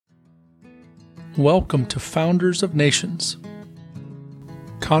Welcome to Founders of Nations.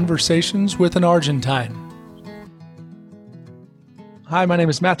 Conversations with an Argentine. Hi, my name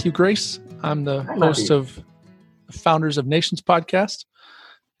is Matthew Grace. I'm the host of the Founders of Nations podcast.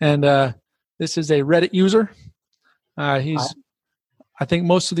 And this is a Reddit user. I think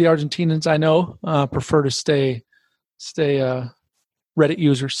most of the Argentinians I know prefer to stay Reddit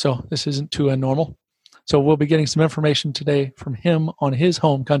users, so this isn't too normal. So we'll be getting some information today from him on his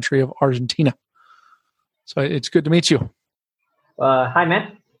home country of Argentina. So it's good to meet you. Hi,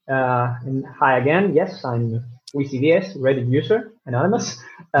 Matt. And hi again. Yes, I'm Huici10, Reddit user, anonymous.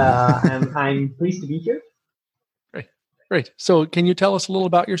 And I'm pleased to be here. Great. So can you tell us a little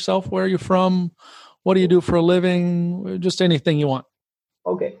about yourself? Where are you from? What do you do for a living? Just anything you want.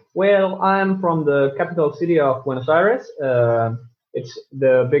 Okay. Well, I'm from the capital city of Buenos Aires. It's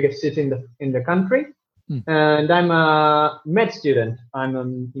the biggest city in the country. And I'm a med student. I'm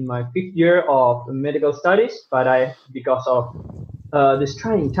in my 5th year of medical studies, but because of these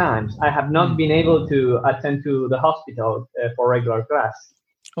trying times, I have not been able to attend to the hospital for regular class.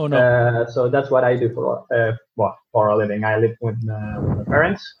 Oh no! So that's what I do for a living. I live with my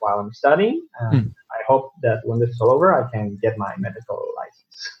parents while I'm studying. I hope that when this is all over, I can get my medical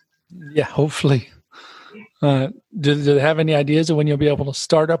license. Yeah, hopefully. Do they have any ideas of when you'll be able to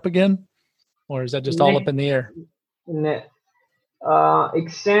start up again? Or is that just all up in the air?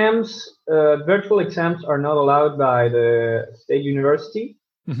 Virtual exams are not allowed by the state university.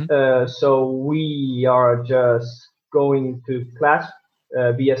 So we are just going to class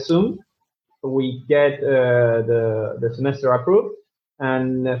via Zoom. We get the semester approved,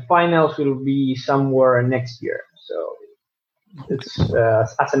 and the finals will be somewhere next year. So it's a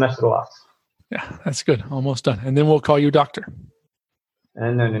semester lost. Yeah, that's good. Almost done. And then we'll call you doctor.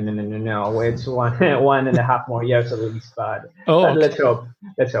 No. It's 1.5 more years at least, but okay. Let's hope.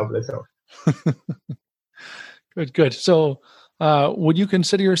 Good. So, would you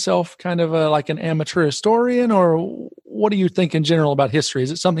consider yourself kind of like an amateur historian, or what do you think in general about history?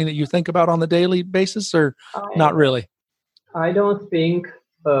 Is it something that you think about on the daily basis, or not really? I don't think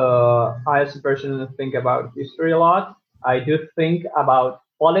I, as a person, think about history a lot. I do think about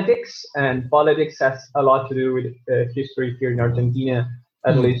politics, and politics has a lot to do with history here in Argentina,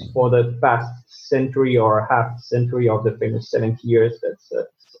 at least for the past century or half century of the famous 70 years. That's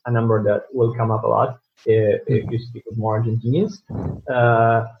a number that will come up a lot if you speak with more Argentinians.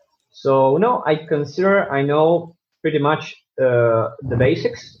 So no, I know pretty much the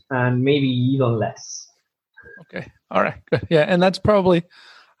basics and maybe even less. Okay. All right. Good. Yeah. And that's probably,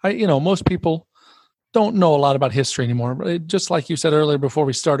 most people don't know a lot about history anymore. Just like you said earlier before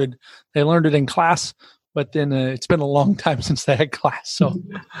we started, they learned it in class, but then it's been a long time since they had class. So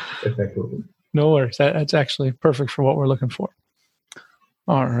no worries. That's actually perfect for what we're looking for.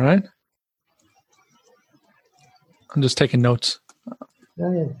 All right. I'm just taking notes.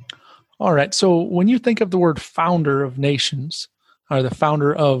 Yeah. All right. So when you think of the word founder of nations, or the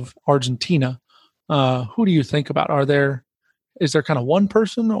founder of Argentina, who do you think about? Is there kind of one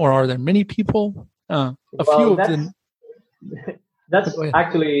person, or are there many people? Few of them. That's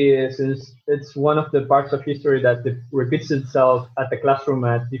actually, since it's one of the parts of history that repeats itself at the classroom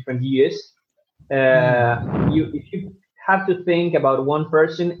at different years. If you have to think about one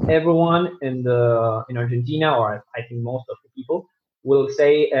person, everyone in Argentina, or I think most of the people, will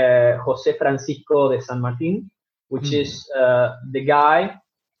say José Francisco de San Martín, which is the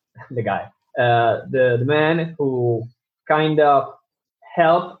man who kind of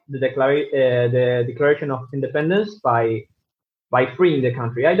helped the Declaration of Independence by freeing the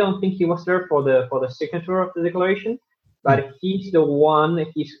country. I don't think he was there for the signature of the declaration, but he's the one.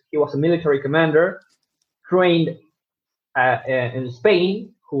 He was a military commander trained in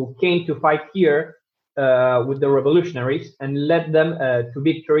Spain, who came to fight here with the revolutionaries and led them to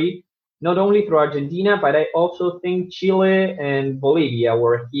victory, not only through Argentina, but I also think Chile and Bolivia,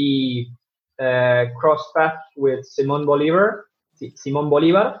 where he crossed paths with Simón Bolívar,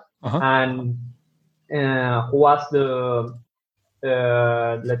 and who was the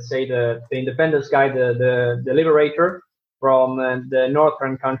let's say the independence guy, the liberator from the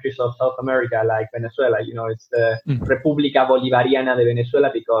northern countries of South America, like Venezuela. It's the República Bolivariana de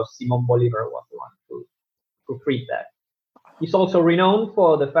Venezuela, because Simón Bolívar was the one who freed that. He's also renowned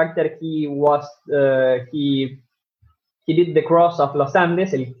for the fact that he did the cross of Los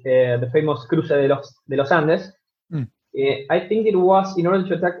Andes, the famous Cruce de los Andes. I think it was in order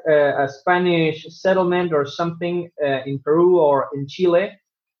to attack a Spanish settlement or something in Peru or in Chile.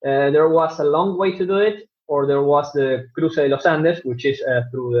 There was a long way to do it, or there was the Cruce de los Andes, which is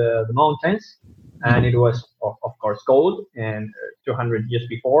through the mountains. and it was of course gold, and 200 years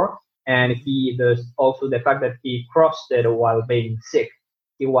before. And there's also the fact that he crossed it while being sick.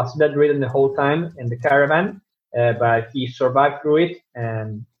 He was bedridden the whole time in the caravan, but he survived through it.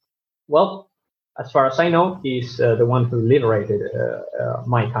 And well, as far as I know, he's the one who liberated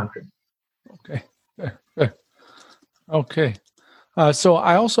my country. Okay. Okay. So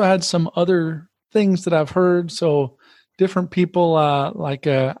I also had some other things that I've heard. So different people, I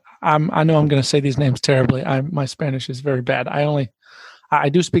know I'm going to say these names terribly. My Spanish is very bad. I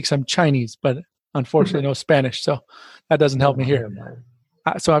do speak some Chinese, but unfortunately no Spanish. So that doesn't help me here.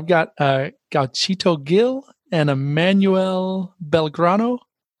 So I've got Gauchito Gil and Emmanuel Belgrano.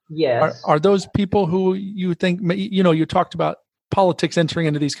 Yes. Are those people who you think, you talked about politics entering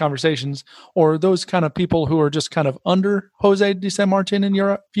into these conversations, or are those kind of people who are just kind of under Jose de San Martin in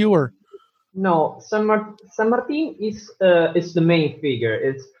your view? Or no, San Martin is the main figure.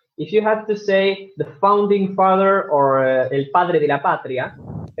 It's, if you had to say the founding father or el padre de la patria,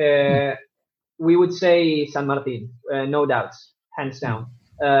 we would say San Martin, no doubts, hands down.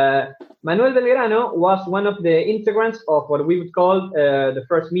 Manuel Belgrano was one of the integrants of what we would call the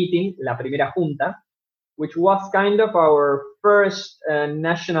first meeting, la primera junta, which was kind of our first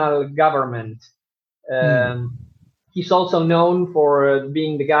national government. He's also known for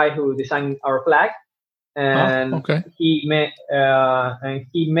being the guy who designed our flag, and he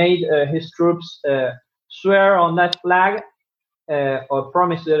made his troops swear on that flag, or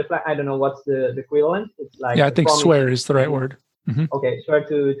promise to the flag. I don't know what's the equivalent. It's like, I think swear is the right word. Mm-hmm. Okay, swear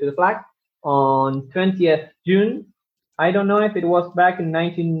to the flag on 20th June. I don't know if it was back in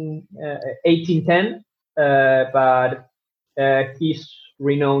 1810, but he's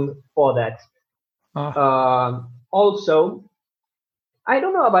renowned for that. Also, I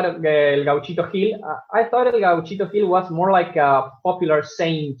don't know about El Gauchito Gil. I thought El Gauchito Gil was more like a popular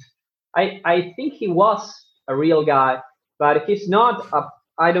saint. I think he was a real guy, but he's not.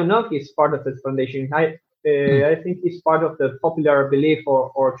 I don't know if he's part of the foundation. I think he's part of the popular belief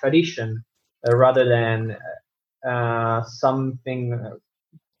or tradition, rather than something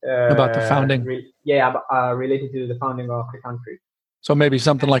about the founding. Related to the founding of the country. So maybe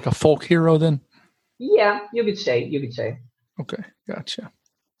something like a folk hero then? Yeah, you could say. Okay, gotcha.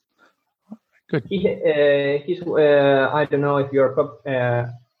 Good. He's I don't know if you're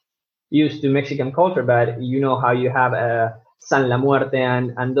used to Mexican culture, but you know how you have San La Muerte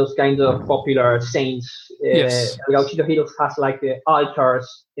and those kinds of popular saints. Yes. El Gauchito Gil has like the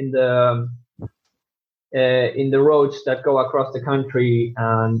altars in the roads that go across the country,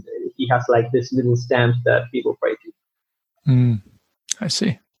 and he has like this little stamps that people pray to. I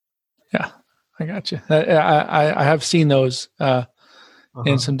see. Yeah, I got you. I have seen those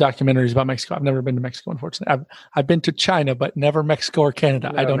in some documentaries about Mexico. I've never been to Mexico, unfortunately. I've been to China, but never Mexico or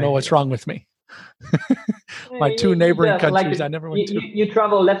Canada. I don't know what's wrong with me. My two neighboring countries, I never went to. You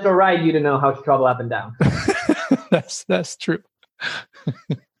travel left or right, you don't know how to travel up and down. That's true.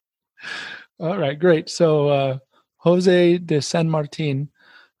 All right, great. So Jose de San Martin.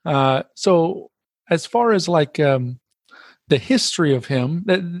 So as far as like the history of him,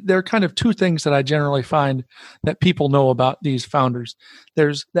 there are kind of two things that I generally find that people know about these founders.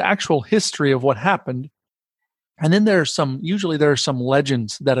 There's the actual history of what happened, and then usually there are some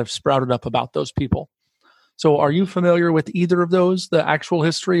legends that have sprouted up about those people. So are you familiar with either of those, the actual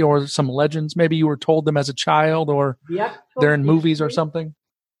history or some legends? Maybe you were told them as a child, or they're in movies or something?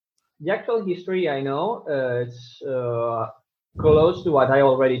 The actual history I know, it's close to what I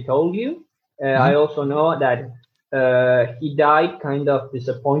already told you. I also know that he died kind of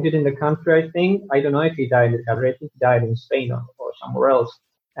disappointed in the country, I think. I don't know if he died in Cabrera. He died in Spain or somewhere else.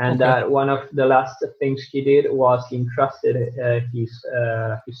 And that one of the last things he did was he entrusted his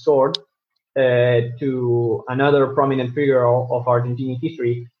sword to another prominent figure of Argentine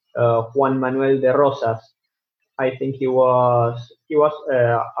history, Juan Manuel de Rosas. I think he was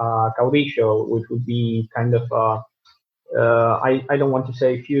a caudillo, which would be kind of I don't want to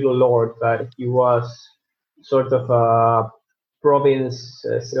say feudal lord, but he was sort of a province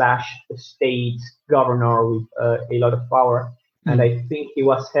 / state governor with a lot of power. And I think he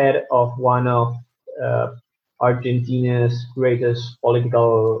was head of one of Argentina's greatest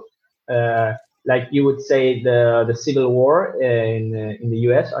political, like you would say, the Civil War in the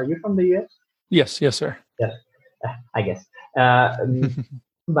U.S. Are you from the U.S.? Yes, sir. Yes, I guess.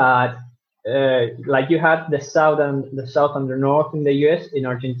 But like you had the south and the north in the U.S. In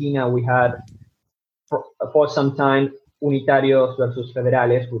Argentina, we had for some time unitarios versus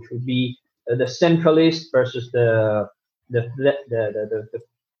federales, which would be the centralist versus the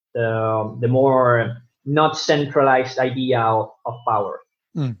more not centralized idea of power.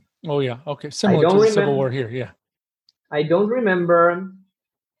 Oh yeah. Okay. I Similar to don't the Civil remember. War here. Yeah. I don't remember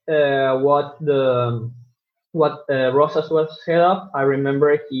what Rosas was head of. I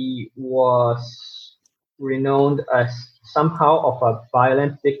remember he was renowned as somehow of a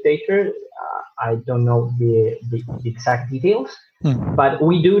violent dictator. I don't know the exact details, but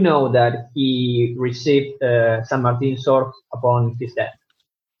we do know that he received San Martin's sword upon his death.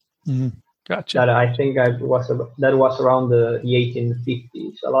 Mm-hmm. Gotcha. That I think that was around the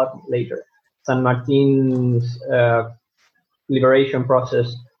 1850s, a lot later. San Martin's liberation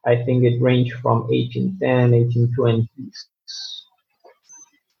process, I think it ranged from 1810, 1820s.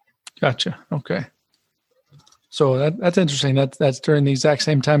 Gotcha. Okay. So that's interesting. That's during the exact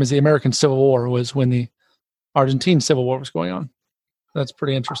same time as the American Civil War was when the Argentine Civil War was going on. That's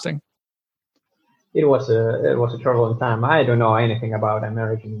pretty interesting. It was a turbulent time. I don't know anything about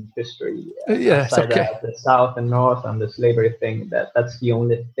American history It's okay. the South and North and the slavery thing. That's the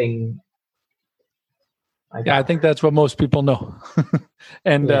only thing. I think that's what most people know,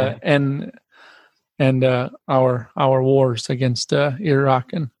 and our wars against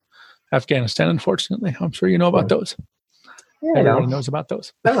Iraq and Afghanistan. Unfortunately, I'm sure you know about those. Yeah, everybody knows about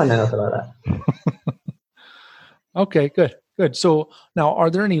those. Everyone knows about that. Okay, good. So now, are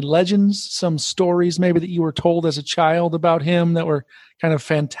there any legends, some stories maybe that you were told as a child about him that were kind of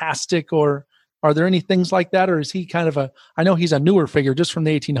fantastic, or are there any things like that, or is he kind of I know he's a newer figure just from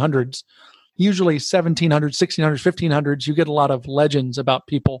the 1800s. Usually 1700s, 1600s, 1500s, you get a lot of legends about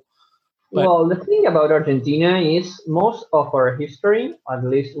people. Well, the thing about Argentina is most of our history, at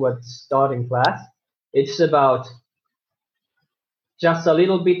least what's taught in class, it's about just a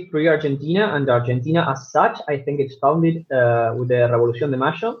little bit pre-Argentina, and Argentina as such, I think it's founded with the Revolución de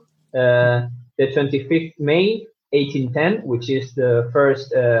Mayo, the 25th May, 1810, which is the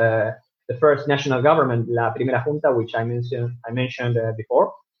first national government, La Primera Junta, which I mentioned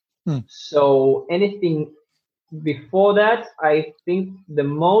before. So anything before that, I think the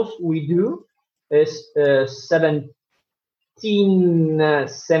most we do is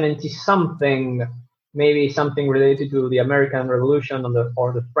 1770 something, maybe something related to the American Revolution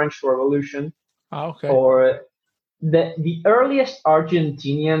or the French Revolution. Okay. Or the earliest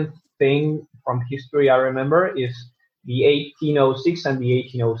Argentinian thing from history I remember is the 1806 and the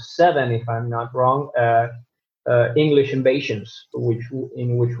 1807, if I'm not wrong, English invasions,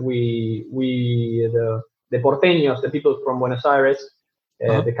 in which the porteños, the people from Buenos Aires,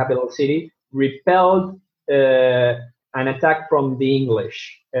 the capital city, repelled an attack from the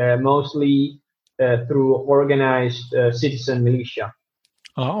English, mostly through organized citizen militia.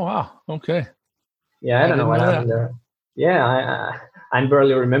 Oh, wow. Okay. Yeah, I don't know what happened there. Yeah, I'm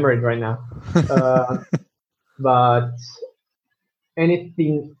barely remembering right now. But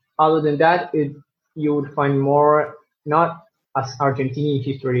anything other than that, you would find more, not as Argentinian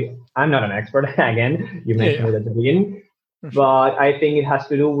history. I'm not an expert, again, you mentioned it at the beginning. But I think it has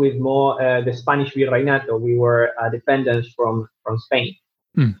to do with more the Spanish Virreinato. We were dependents from Spain.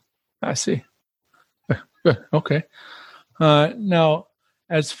 I see. Good. Okay. Now,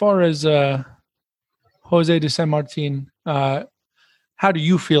 as far as Jose de San Martin, how do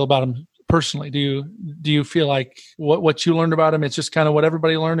you feel about him personally? Do you feel like what you learned about him, it's just kind of what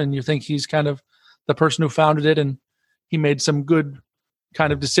everybody learned, and you think he's kind of the person who founded it, and he made some good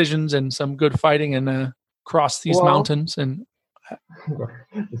kind of decisions and some good fighting and crossed these mountains and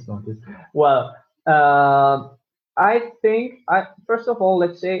Well, I think first of all,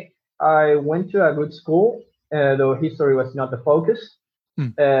 let's say I went to a good school, though history was not the focus.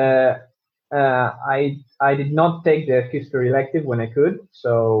 I did not take the history elective when I could,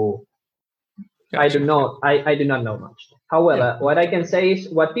 so gotcha. I do not know much. However, what I can say is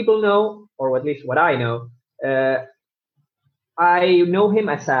what people know, or at least what I know. I know him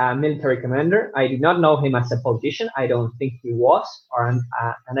as a military commander. I do not know him as a politician. I don't think he was, and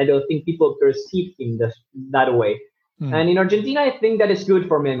I don't think people perceive him that way. And in Argentina, I think that is good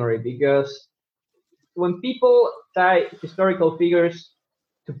for memory, because when people tie historical figures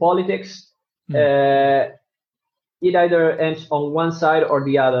to politics, it either ends on one side or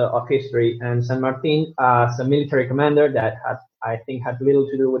the other of history. And San Martin, as a military commander that I think had little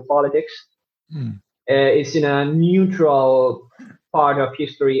to do with politics, is in a neutral part of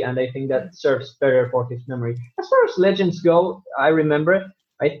history, and I think that serves better for his memory. As far as legends go, I remember,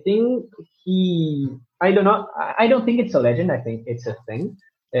 I think I don't think it's a legend, I think it's a thing.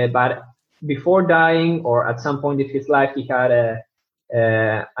 But before dying, or at some point in his life, he had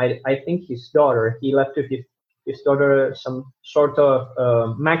I think his daughter, he left to his daughter some sort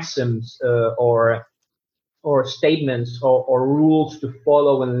of maxims or statements or rules to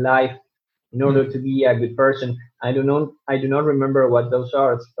follow in life, in order to be a good person. I do not remember what those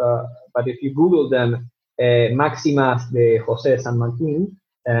are, but if you Google them, Máximas de José San Martín,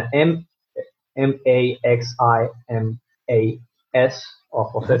 Maximas of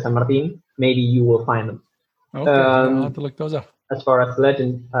José San Martín, maybe you will find them. Okay, I'll have to look those up. As far as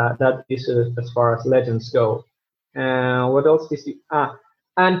legend, that is as far as legends go. What else is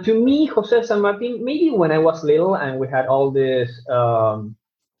and to me, José San Martín, maybe when I was little and we had all these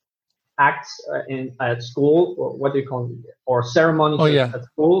acts at school, or what do you call it, or ceremonies at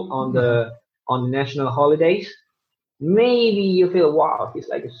school on the national holidays. Maybe you feel, wow, he's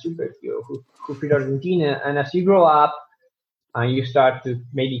like a superhero who freed Argentina. And as you grow up and you start to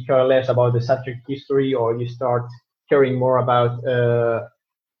maybe care less about the subject history, or you start caring more about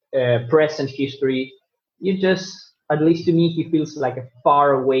present history, you just, at least to me, he feels like a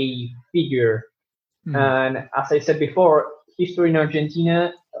far away figure. And as I said before, history in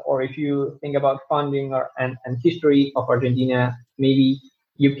Argentina, or if you think about funding and history of Argentina, maybe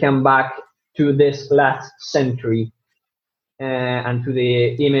you come back to this last century and to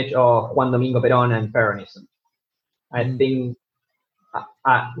the image of Juan Domingo Perón and Peronism. I think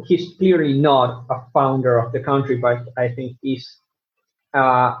he's clearly not a founder of the country, but I think he's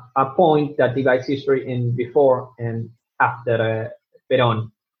a point that divides history in before and after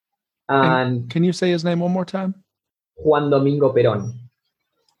Perón. And can you say his name one more time? Juan Domingo Perón.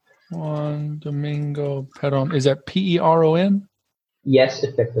 Juan Domingo Perón. Is that Peron? Yes,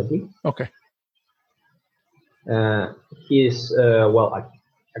 effectively. Okay. He's a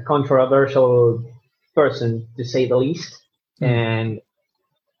controversial person, to say the least, and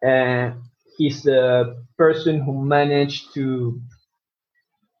he's the person who managed to.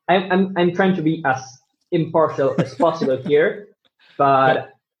 I'm trying to be as impartial as possible here,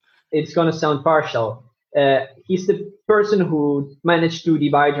 but it's gonna sound partial. He's the person who managed to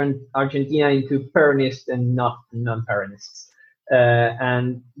divide Argentina into Peronists and not non-Peronists,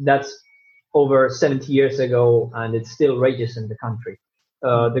 and that's over 70 years ago, and it still rages in the country.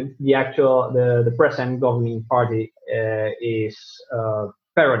 The present governing party is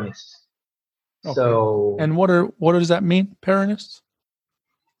Peronist. Okay. So, and what does that mean, Peronists?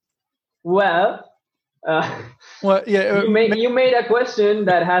 Well, you made a question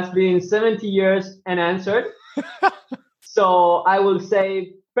that has been 70 years unanswered. So I will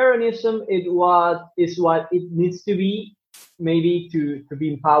say Peronism is what it needs to be, maybe to be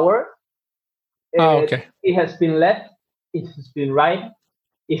in power. Okay. It has been left. It has been right.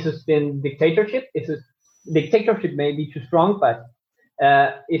 It has been dictatorship. Dictatorship may be too strong, but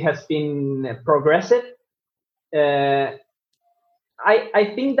it has been progressive. I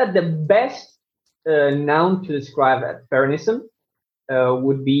think that the best noun to describe Peronism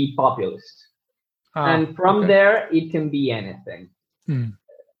would be populist. And from there, it can be anything. Gotcha.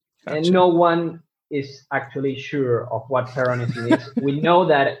 And no one is actually sure of what Peronism is. We know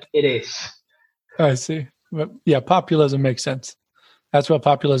that it is. I see. But yeah, populism makes sense. That's what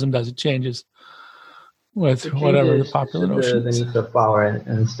populism does. It changes with whatever the popular notion is. The needs of power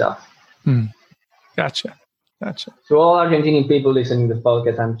and stuff. Gotcha. To all Argentinian people listening to this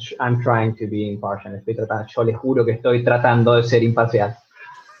podcast, I'm trying to be impartial. Yo les juro que estoy tratando de ser imparcial.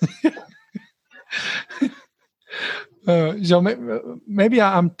 So maybe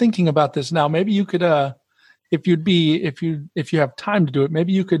I'm thinking about this now. Maybe you could, if you have time to do it,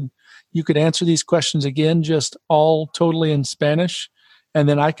 maybe you could answer these questions again, just all totally in Spanish, and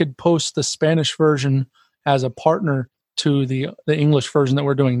then I could post the Spanish version as a partner to the English version that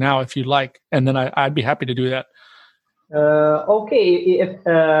we're doing now, if you'd like, and then I'd be happy to do that. Okay.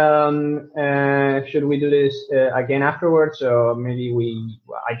 Should we do this again afterwards, or maybe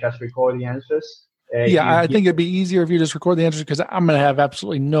I just record the answers? I think it'd be easier if you just record the answers, because I'm going to have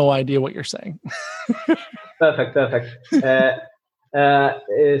absolutely no idea what you're saying. Perfect.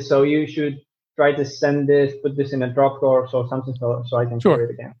 So you should try to put this in a Dropbox or something, so I can share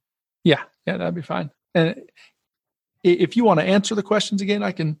it again. Yeah, that'd be fine. And if you want to answer the questions again,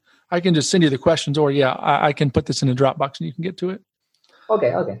 I can just send you the questions, or I can put this in a Dropbox and you can get to it.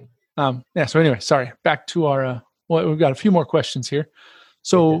 Okay. So anyway, sorry. Back to our. We've got a few more questions here.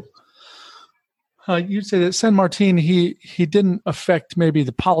 So. You'd say that San Martin, he didn't affect maybe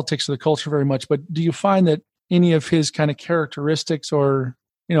the politics of the culture very much, but do you find that any of his kind of characteristics, or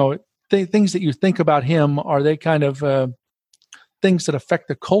things that you think about him, are they kind of things that affect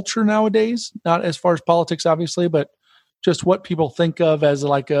the culture nowadays? Not as far as politics, obviously, but just what people think of as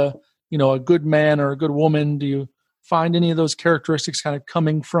like a good man or a good woman. Do you find any of those characteristics kind of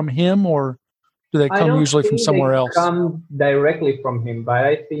coming from him, or do they come usually from somewhere else? Come directly from him, but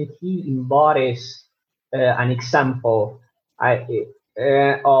I think he embodies an example.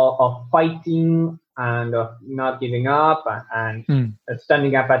 of fighting and of not giving up and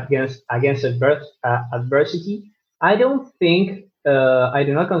standing up against adversity. I don't think I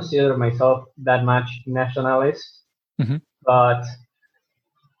do not consider myself that much nationalist, but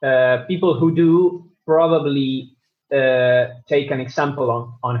people who do probably take an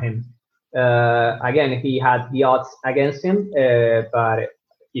example on him. Again, he had the odds against him, but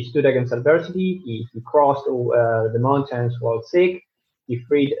he stood against adversity. He crossed the mountains while sick. He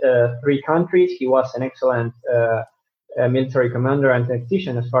freed 3 countries. He was an excellent military commander and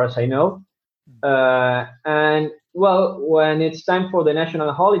tactician, as far as I know. And well, when it's time for the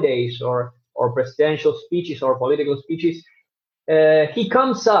national holidays or presidential speeches or political speeches, he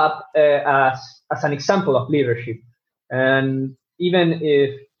comes up as an example of leadership. And even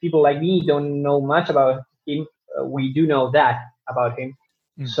if people like me don't know much about him, we do know that about him.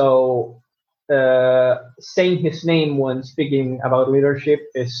 So saying his name when speaking about leadership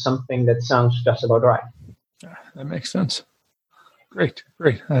is something that sounds just about right. That makes sense. Great.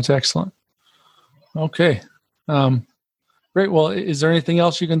 That's excellent. Okay. Great. Well, is there anything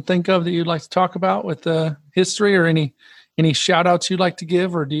else you can think of that you'd like to talk about with the history, or any shout outs you'd like to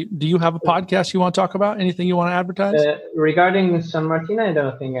give, or do you have a podcast you want to talk about? Anything you want to advertise? Regarding San Martin, I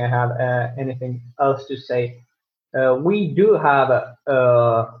don't think I have anything else to say. We do have,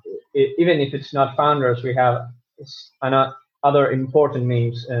 even if it's not founders, we have other important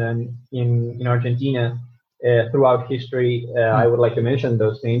names in Argentina throughout history. I would like to mention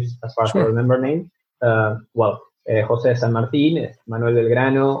those names as far as I remember names. José San Martín, Manuel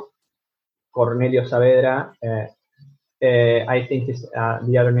Belgrano, Cornelio Saavedra. I think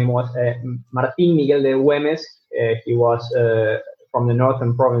the other name was Martín Miguel de Güemes. He was from the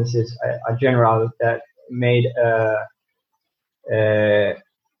northern provinces, a general that made a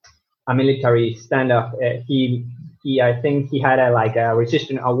military stand-up. I think he had a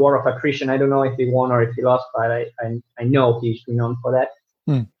a war of attrition. I don't know if he won or if he lost, but I know he's renowned for that.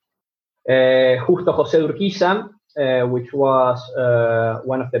 Justo José de Urquiza, which was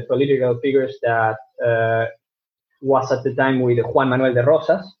one of the political figures that was at the time with Juan Manuel de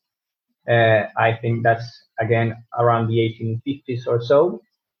Rosas. I think that's, again, around the 1850s or so.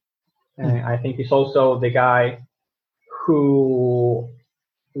 I think he's also the guy who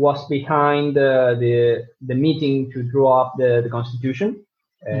was behind the meeting to draw up the Constitution,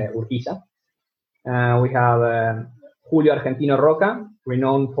 Urquiza. We have Julio Argentino Roca,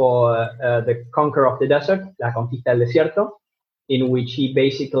 renowned for the conquer of the desert, La Conquista del Desierto, in which he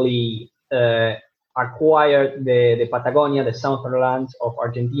basically acquired the Patagonia, the southern lands of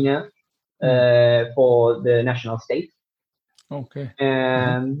Argentina, for the national state. Okay.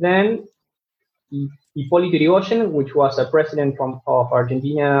 And then Hipólito Yrigoyen, which was a president of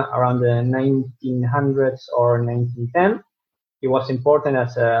Argentina around the 1900s or 1910. He was important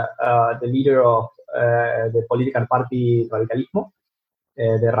as the leader of the political party Radicalismo,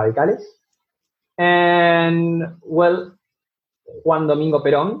 the Radicales. And, well, Juan Domingo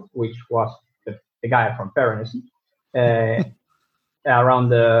Perón, which was the guy from Peronism, around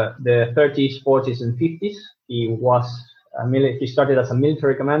the 30s, 40s, and 50s. He started as a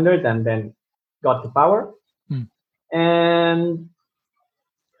military commander and then got to power. And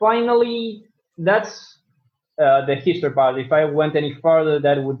finally, that's the history part. If I went any further,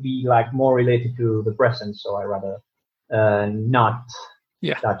 that would be more related to the present, so I rather not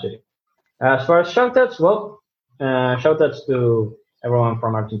touch it. As far as shoutouts, shoutouts to everyone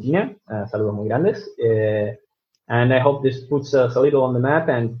from Argentina. Saludos muy grandes. And I hope this puts us a little on the map,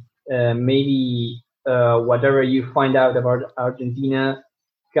 and maybe whatever you find out about Argentina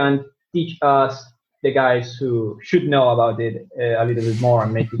can teach us, the guys who should know about it, a little bit more,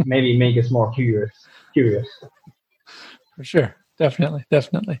 and maybe make us more curious. For sure. Definitely.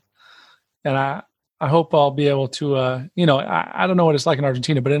 And I hope I'll be able to, I don't know what it's like in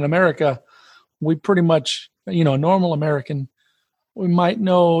Argentina, but in America, we pretty much, a normal American, we might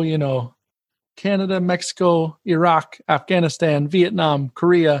know, Canada, Mexico, Iraq, Afghanistan, Vietnam,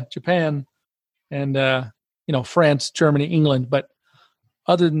 Korea, Japan, and, France, Germany, England. But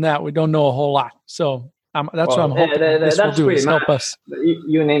other than that, we don't know a whole lot. So that's what I'm hoping this will do, is help us.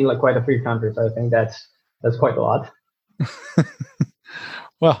 You named quite a few countries. I think that's quite a lot.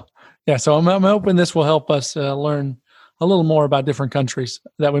 Well, yeah. So I'm hoping this will help us learn a little more about different countries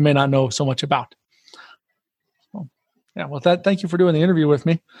that we may not know so much about. So, yeah. Well, thank you for doing the interview with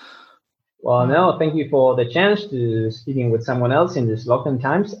me. Well, no, thank you for the chance to speaking with someone else in these lockdown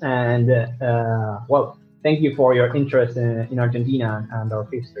times. And, thank you for your interest in Argentina and our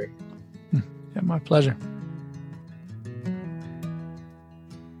history. Yeah, my pleasure.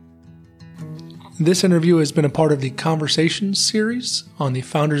 This interview has been a part of the Conversations series on the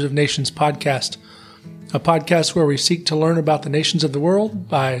Founders of Nations podcast, a podcast where we seek to learn about the nations of the world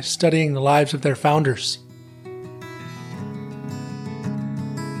by studying the lives of their founders.